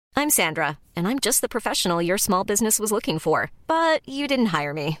I'm Sandra, and I'm just the professional your small business was looking for. But you didn't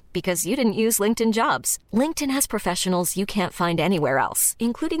hire me because you didn't use LinkedIn Jobs. LinkedIn has professionals you can't find anywhere else,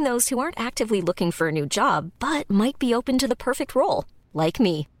 including those who aren't actively looking for a new job, but might be open to the perfect role, like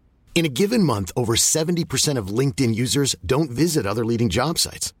me. In a given month, over 70% of LinkedIn users don't visit other leading job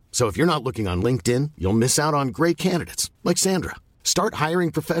sites. So if you're not looking on LinkedIn, you'll miss out on great candidates like Sandra. Start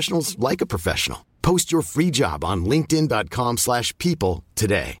hiring professionals like a professional. Post your free job on linkedin.com/people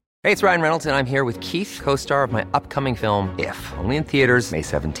today. Hey, it's Ryan Reynolds, and I'm here with Keith, co-star of my upcoming film, If, only in theaters May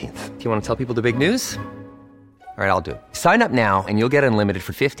 17th. Do you want to tell people the big news? All right, I'll do it. Sign up now and you'll get unlimited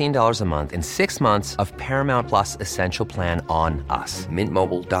for $15 a month and 6 months of Paramount Plus Essential Plan on us.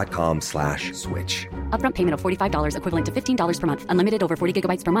 MintMobile.com/switch. Upfront payment of $45 equivalent to $15 per month. Unlimited over 40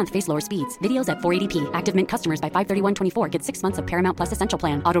 gigabytes per month. Face lower speeds. Videos at 480p. Active Mint customers by 531.24 get 6 months of Paramount Plus Essential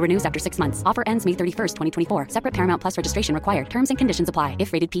Plan. Auto renews after 6 months. Offer ends May 31st, 2024. Separate Paramount Plus registration required. Terms and conditions apply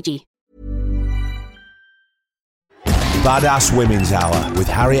if rated PG. Badass Women's Hour with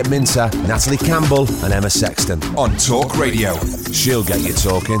Harriet Minter, Natalie Campbell and Emma Sexton on Talk Radio. She'll get you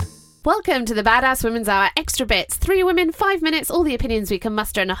talking. Welcome to the Badass Women's Hour Extra Bits. 3 women, 5 minutes, all the opinions we can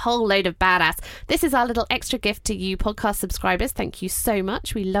muster and a whole load of badass. This is our little extra gift to you podcast subscribers. Thank you so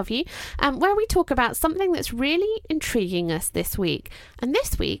much. We love you. Where we talk about something that's really intriguing us this week. And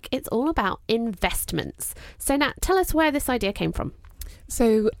this week, it's all about investments. So Nat, tell us where this idea came from.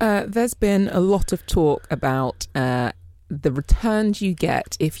 So there's been a lot of talk about the returns you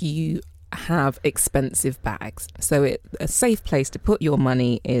get if you have expensive bags. So a safe place to put your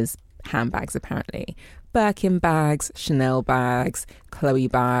money is handbags, apparently. Birkin bags, Chanel bags, Chloe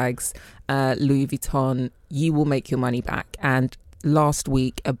bags, Louis Vuitton. You will make your money back. And last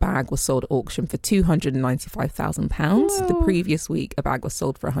week, a bag was sold at auction for £295,000. The previous week, a bag was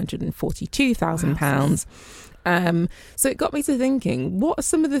sold for £142,000. So it got me to thinking, what are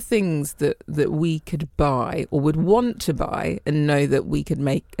some of the things that we could buy or would want to buy and know that we could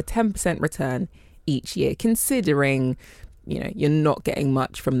make a 10% return each year, considering, you know, you're not getting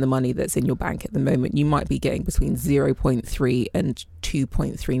much from the money that's in your bank at the moment. You might be getting between 0.3 and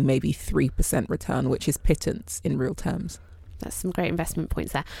 2.3, maybe 3% return, which is pittance in real terms. That's some great investment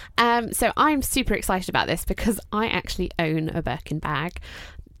points there. So I'm super excited about this because I actually own a Birkin bag.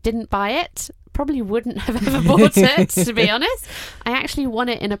 Didn't buy it. Probably wouldn't have ever bought it, to be honest. I actually won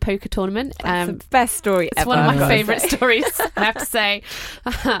it in a poker tournament. That's the best story ever. It's one of my favourite stories, I have to say.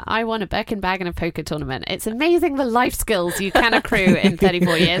 I won a Birkin bag in a poker tournament. It's amazing the life skills you can accrue in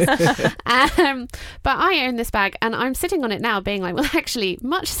 34 years. But I own this bag and I'm sitting on it now being like, well, actually,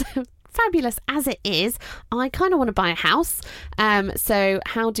 much so fabulous as it is, I kind of want to buy a house. So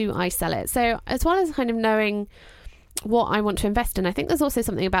how do I sell it? So as well as kind of knowing what I want to invest in, I think there's also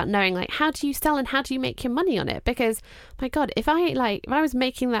something about knowing, like, how do you sell and how do you make your money on it? Because my God, if I was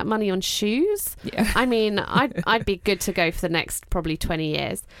making that money on shoes, I mean, I'd be good to go for the next probably 20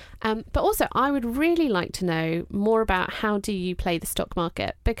 years. But also I would really like to know more about how do you play the stock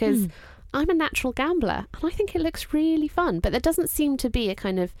market, because I'm a natural gambler and I think it looks really fun, but there doesn't seem to be a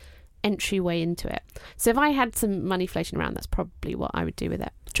kind of entryway into it. So if I had some money floating around, that's probably what I would do with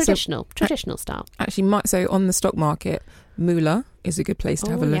it. Traditional style. Actually, so on the stock market, Moolah is a good place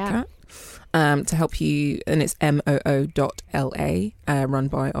to have a look at. To help you, and it's moo.la, run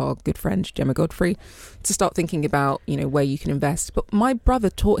by our good friend Gemma Godfrey, to start thinking about, you know, where you can invest. But my brother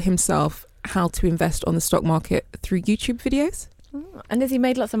taught himself how to invest on the stock market through YouTube videos. Oh, and has he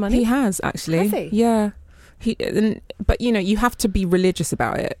made lots of money? He has, actually. Has he? Yeah. But you know, you have to be religious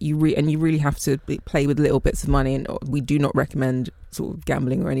about it. You really have to play with little bits of money, and we do not recommend sort of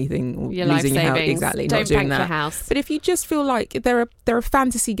gambling or anything, or your losing life your savings. house. Exactly, Don't not doing bank that. your house. But if you just feel like there are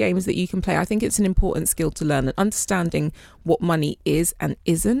fantasy games that you can play, I think it's an important skill to learn, and understanding what money is and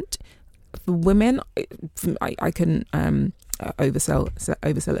isn't. For women, I can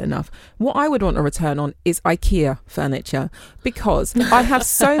oversell it enough. What I would want a return on is IKEA furniture, because I have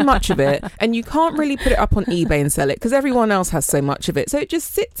so much of it, and you can't really put it up on eBay and sell it because everyone else has so much of it. So it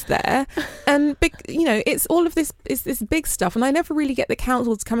just sits there, and it's all of this is this big stuff, and I never really get the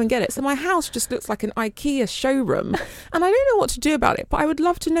council to come and get it. So my house just looks like an IKEA showroom, and I don't know what to do about it. But I would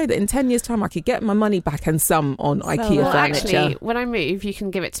love to know that in 10 years' time I could get my money back and some on IKEA furniture. Actually, when I move, you can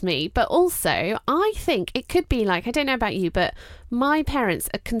give it to me. But also, I think it could be like, I don't know about you, but my parents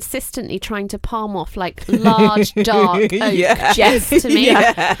are consistently trying to palm off like large dark oak Jess to me.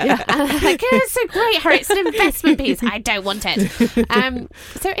 And I'm like, it's so great, Harry, it's an investment piece. I don't want it.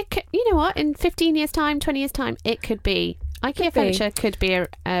 So it could, you know what, in 15 years time, 20 years time, it could be IKEA furniture could be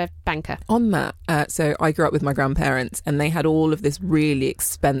a banker. On that, so I grew up with my grandparents and they had all of this really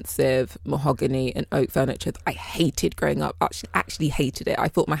expensive mahogany and oak furniture that I hated growing up. Actually hated it. I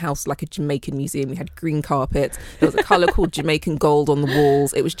thought my house was like a Jamaican museum. We had green carpets. There was a colour called Jamaican gold on the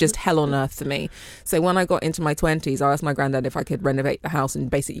walls. It was just hell on earth for me. So when I got into my 20s, I asked my granddad if I could renovate the house and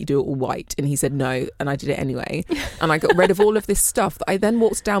basically do it all white. And he said no. And I did it anyway. And I got rid of all of this stuff that I then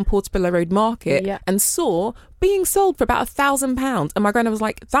walked down Portobello Road Market and saw being sold for about £1,000. And my granddad was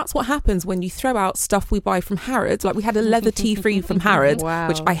like, that's what happens when you throw out stuff we buy from Harrods. Like we had a leather tea free from Harrods,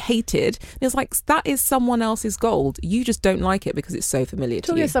 which I hated. And it was like, that is someone else's gold. You just don't like it because it's so familiar to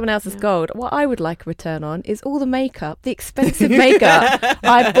you. Talking of someone else's gold, what I would like a return on is all the makeup, the expensive makeup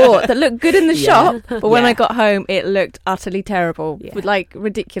I bought that looked good in the shop, but when I got home, it looked utterly terrible with like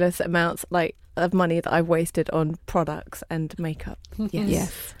ridiculous amounts of money that I've wasted on products and makeup.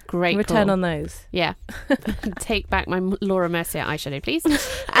 Yes. Great return call. on those. Yeah. Take back my Laura Mercier eyeshadow, please.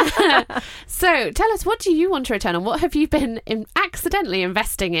 So tell us, what do you want to return on? What have you been accidentally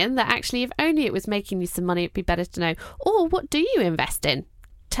investing in that actually, if only it was making you some money, it'd be better to know? Or what do you invest in?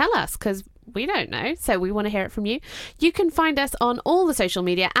 Tell us, because we don't know, so we want to hear it from you. You can find us on all the social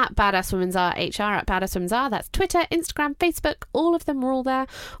media at Badass Women's Are HR, at Badass Women's Are. That's Twitter, Instagram, Facebook, all of them are all there.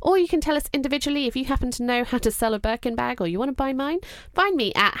 Or you can tell us individually if you happen to know how to sell a Birkin bag or you want to buy mine. Find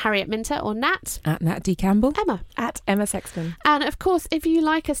me at Harriet Minter or Nat. At Nat D. Campbell. Emma. At Emma Sexton. And of course, if you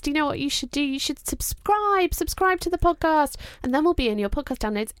like us, do you know what you should do? You should subscribe to the podcast, and then we'll be in your podcast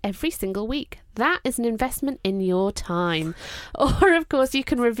downloads every single week. That is an investment in your time. Or, of course, you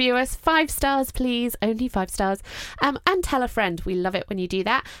can review us 5 stars, please. Only 5 stars. And tell a friend. We love it when you do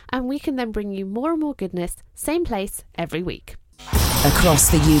that. And we can then bring you more and more goodness, same place, every week. Across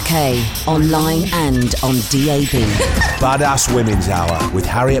the UK, online and on DAB. Badass Women's Hour with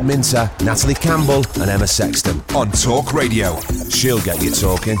Harriet Minter, Natalie Campbell and Emma Sexton on Talk Radio. She'll get you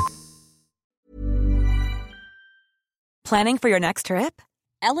talking. Planning for your next trip?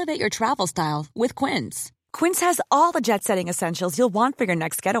 Elevate your travel style with Quince. Quince has all the jet-setting essentials you'll want for your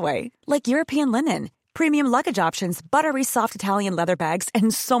next getaway, like European linen, premium luggage options, buttery soft Italian leather bags,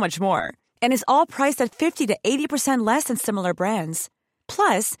 and so much more. And is all priced at 50 to 80% less than similar brands.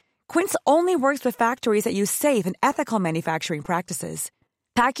 Plus, Quince only works with factories that use safe and ethical manufacturing practices.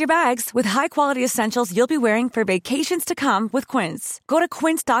 Pack your bags with high-quality essentials you'll be wearing for vacations to come with Quince. Go to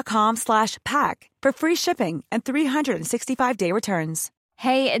quince.com/pack for free shipping and 365-day returns.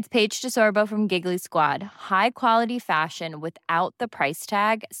 Hey, it's Paige DeSorbo from Giggly Squad. High quality fashion without the price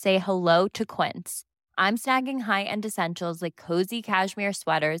tag. Say hello to Quince. I'm snagging high-end essentials like cozy cashmere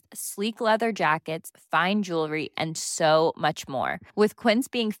sweaters, sleek leather jackets, fine jewelry, and so much more. With Quince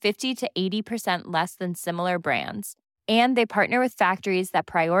being 50 to 80% less than similar brands. And they partner with factories that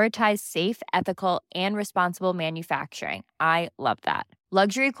prioritize safe, ethical, and responsible manufacturing. I love that.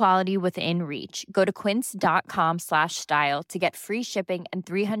 Luxury quality within reach. Go to quince.com/style to get free shipping and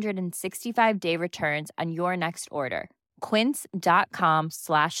 365-day returns on your next order.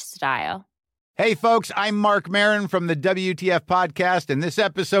 Quince.com/style. Hey folks, I'm Mark Maron from the WTF Podcast, and this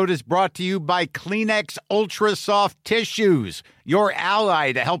episode is brought to you by Kleenex Ultra Soft Tissues, your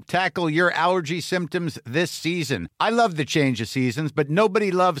ally to help tackle your allergy symptoms this season. I love the change of seasons, but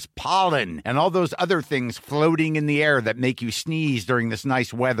nobody loves pollen and all those other things floating in the air that make you sneeze during this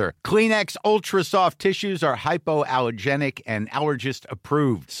nice weather. Kleenex Ultra Soft Tissues are hypoallergenic and allergist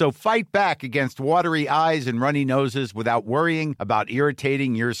approved, so fight back against watery eyes and runny noses without worrying about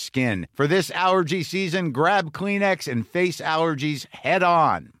irritating your skin. For this allergy season, grab Kleenex and face allergies head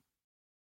on.